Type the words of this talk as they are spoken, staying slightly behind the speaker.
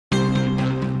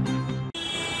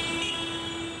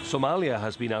Somalia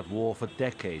has been at war for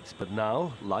decades, but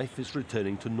now life is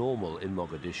returning to normal in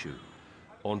Mogadishu.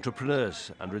 Entrepreneurs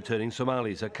and returning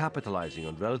Somalis are capitalizing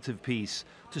on relative peace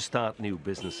to start new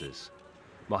businesses.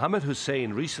 Mohammed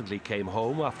Hussein recently came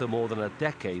home after more than a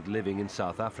decade living in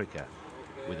South Africa.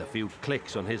 With a few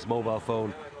clicks on his mobile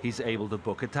phone, he's able to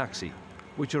book a taxi,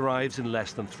 which arrives in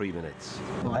less than 3 minutes.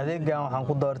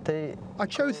 I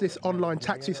chose this online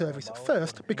taxi service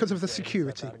first because of the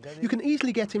security. You can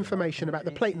easily get information about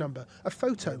the plate number, a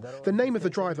photo, the name of the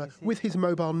driver with his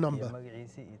mobile number.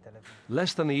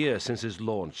 Less than a year since its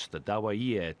launch, the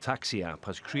Dawaiye taxi app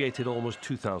has created almost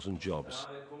 2,000 jobs.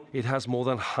 It has more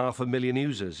than 500,000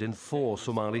 users in 4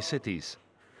 Somali cities.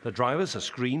 The drivers are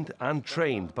screened and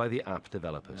trained by the app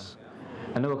developers.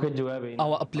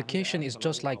 Our application is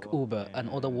just like Uber and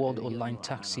other world online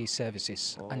taxi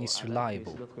services, and it's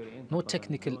reliable. No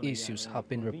technical issues have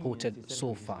been reported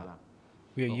so far.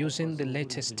 We are using the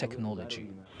latest technology.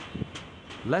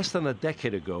 Less than a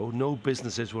decade ago, no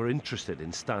businesses were interested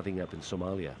in starting up in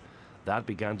Somalia. That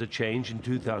began to change in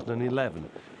 2011,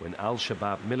 when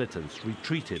Al-Shabaab militants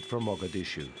retreated from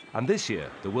Mogadishu. And this year,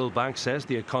 the World Bank says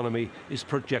the economy is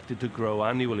projected to grow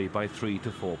annually by 3 to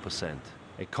 4%.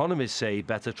 Economists say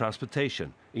better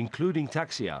transportation, including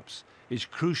taxi apps, is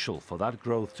crucial for that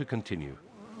growth to continue.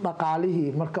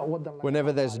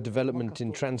 Whenever there's a development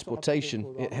in transportation,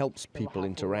 it helps people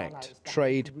interact,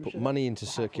 trade, put money into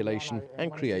circulation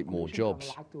and create more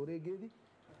jobs.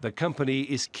 The company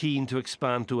is keen to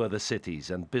expand to other cities,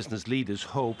 and business leaders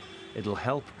hope it'll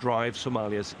help drive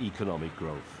Somalia's economic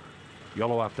growth.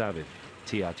 Yoloap David,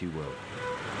 TRT World.